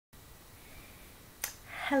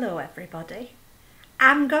Hello everybody.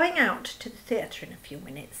 I'm going out to the theatre in a few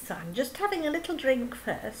minutes, so I'm just having a little drink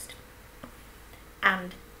first.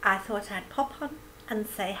 And I thought I'd pop on and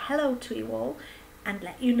say hello to you all and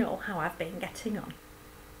let you know how I've been getting on.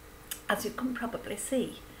 As you can probably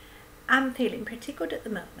see, I'm feeling pretty good at the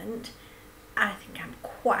moment. I think I'm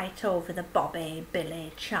quite over the Bobby,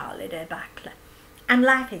 Billy, Charlie debacle, and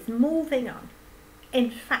life is moving on. In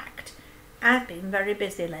fact, I've been very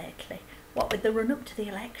busy lately, what with the run-up to the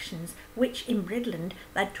elections, which in Bridland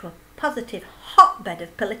led to a positive hotbed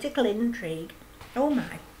of political intrigue. Oh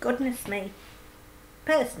my goodness me.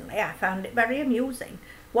 Personally, I found it very amusing,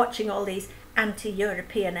 watching all these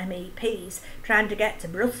anti-European MEPs trying to get to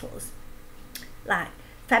Brussels, like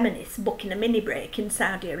feminists booking a mini break in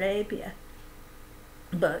Saudi Arabia.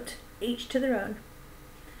 But each to their own.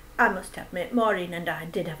 I must admit, Maureen and I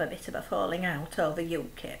did have a bit of a falling out over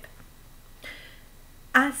UKIP.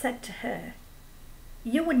 I said to her,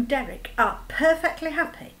 "You and Derek are perfectly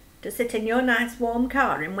happy to sit in your nice warm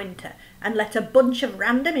car in winter and let a bunch of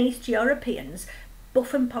random East Europeans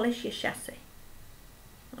buff and polish your chassis."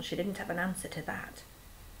 Well, she didn't have an answer to that.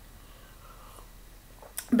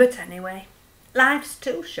 But anyway, life's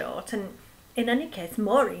too short, and in any case,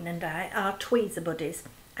 Maureen and I are tweezer buddies,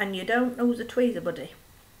 and you don't lose a tweezer buddy.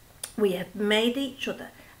 We have made each other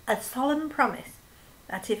a solemn promise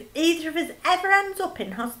that if either of us ever ends up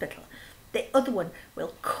in hospital, the other one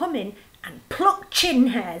will come in and pluck chin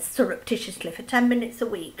hairs surreptitiously for 10 minutes a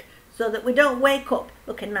week, so that we don't wake up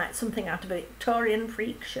looking like something out of a Victorian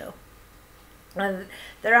freak show. And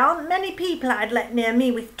there aren't many people I'd let near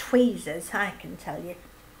me with tweezers, I can tell you.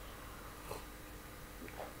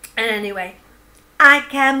 Anyway, I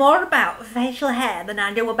care more about facial hair than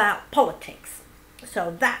I do about politics,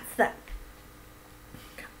 so that's that.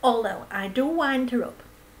 Although I do wind her up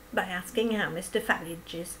by asking how Mr.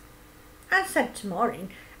 Farage is. I said to Maureen,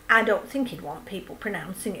 I don't think he'd want people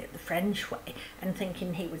pronouncing it the French way and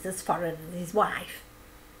thinking he was as foreign as his wife.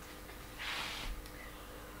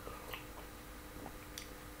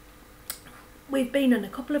 We've been on a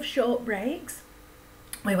couple of short breaks.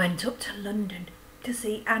 We went up to London to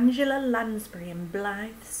see Angela Lansbury in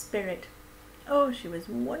Blithe Spirit. Oh, she was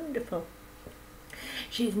wonderful.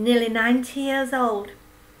 She's nearly 90 years old,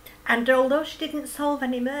 and although she didn't solve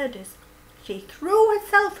any murders, she threw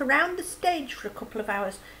herself around the stage for a couple of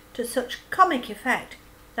hours to such comic effect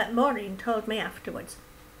that Maureen told me afterwards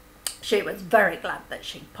she was very glad that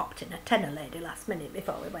she'd popped in a tenor lady last minute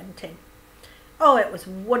before we went in. Oh, it was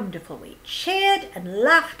wonderful. We cheered and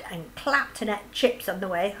laughed and clapped and ate chips on the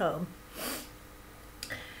way home.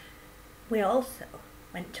 We also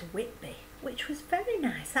went to Whitby, which was very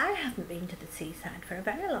nice. I haven't been to the seaside for a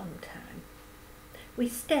very long time. We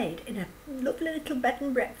stayed in a lovely little bed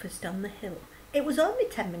and breakfast on the hill. It was only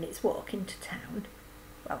 10 minutes walk into town.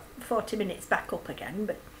 Well, 40 minutes back up again,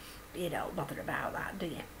 but you don't bother about that, do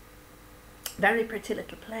you? Very pretty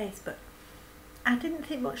little place, but I didn't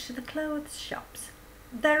think much of the clothes shops.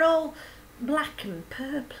 They're all black and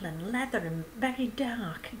purple and leather and very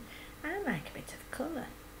dark, and I like a bit of colour.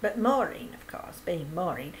 But Maureen, of course, being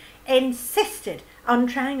Maureen, insisted on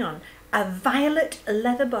trying on a violet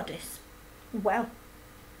leather bodice. Well,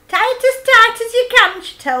 tight as you can,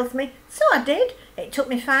 she tells me. So I did. It took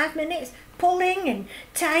me 5 minutes, pulling and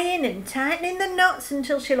tying and tightening the knots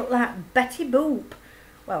until she looked like Betty Boop.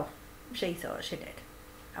 Well, she thought she did.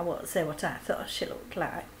 I won't say what I thought she looked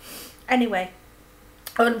like. Anyway,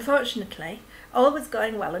 unfortunately, all was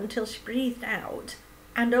going well until she breathed out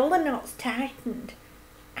and all the knots tightened,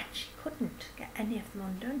 and she couldn't get any of them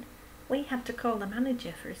undone. We had to call the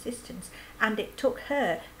manager for assistance, and it took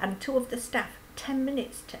her and 2 of the staff 10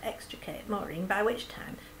 minutes to extricate Maureen, by which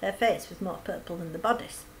time her face was more purple than the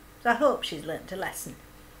bodice. So I hope she's learnt a lesson.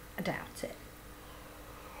 I doubt it.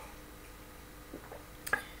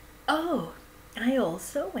 Oh, I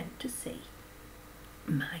also went to see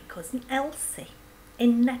my cousin Elsie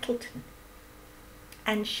in Nettleton,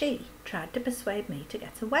 and she tried to persuade me to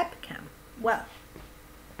get a webcam. Well,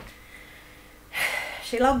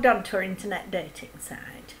 she logged on to her internet dating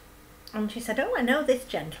site and she said, "Oh, I know this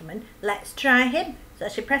gentleman, let's try him." So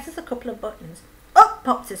she presses a couple of buttons. Up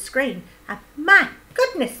pops a screen, and my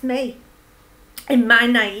goodness me, in my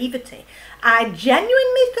naivety, I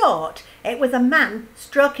genuinely thought it was a man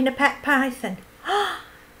stroking a pet python. I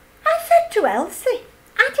said to Elsie,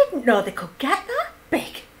 I didn't know they could get that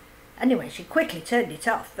big. Anyway, she quickly turned it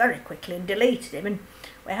off, very quickly, and deleted him, and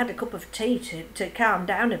we had a cup of tea to calm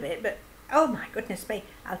down a bit. But oh my goodness me,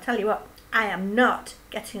 I'll tell you what, I am not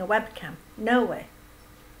getting a webcam. No way.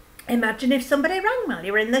 Imagine if somebody rang while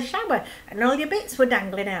you were in the shower and all your bits were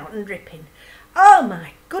dangling out and dripping. Oh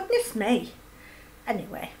my goodness me.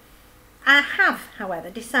 Anyway, I have, however,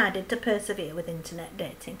 decided to persevere with internet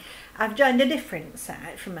dating. I've joined a different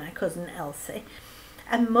site from my cousin Elsie,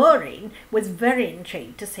 and Maureen was very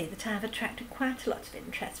intrigued to see that I've attracted quite a lot of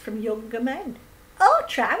interest from younger men. Oh,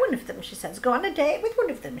 try one of them, she says. Go on a date with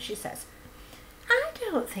one of them, she says. I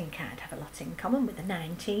don't think I'd have a lot in common with a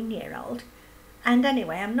 19-year-old. And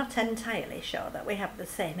anyway, I'm not entirely sure that we have the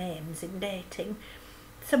same aims in dating.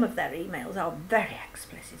 Some of their emails are very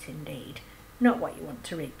explicit indeed. Not what you want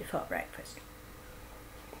to read before breakfast.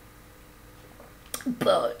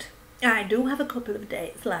 But I do have a couple of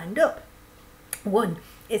dates lined up. One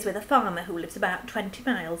is with a farmer who lives about 20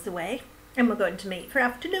 miles away, and we're going to meet for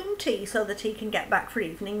afternoon tea so that he can get back for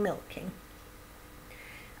evening milking.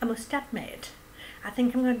 I must admit, I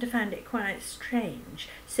think I'm going to find it quite strange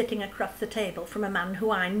sitting across the table from a man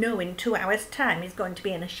who I know in 2 hours' time is going to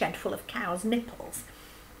be in a shed full of cows' nipples.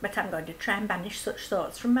 But I'm going to try and banish such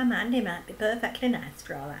thoughts from my mind. He might be perfectly nice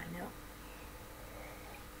for all I know.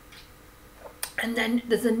 And then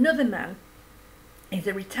there's another man. He's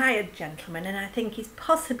a retired gentleman, and I think he's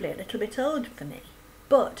possibly a little bit old for me.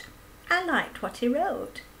 But I liked what he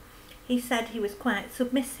wrote. He said he was quite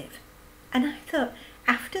submissive. And I thought,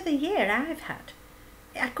 after the year I've had,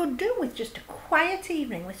 I could do with just a quiet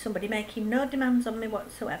evening with somebody making no demands on me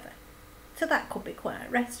whatsoever. So that could be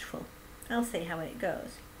quite restful. I'll see how it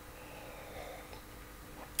goes.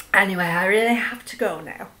 Anyway, I really have to go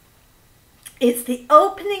now. It's the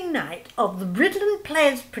opening night of the Ridland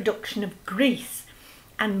Players production of Grease,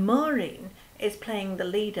 and Maureen is playing the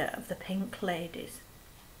leader of the Pink Ladies.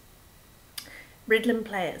 Ridland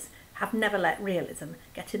Players have never let realism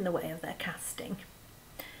get in the way of their casting.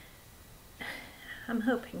 I'm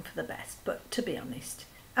hoping for the best, but to be honest,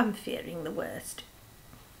 I'm fearing the worst.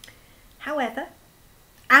 However,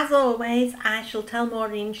 as always, I shall tell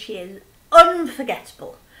Maureen she is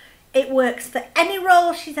unforgettable. It works for any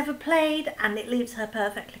role she's ever played, and it leaves her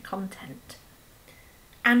perfectly content.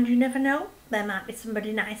 And you never know, there might be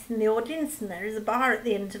somebody nice in the audience, and there is a bar at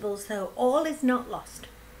the interval, so all is not lost.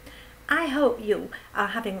 I hope you are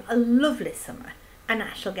having a lovely summer, and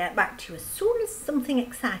I shall get back to you as soon as something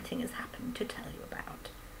exciting has happened to tell you about.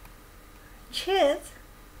 Cheers!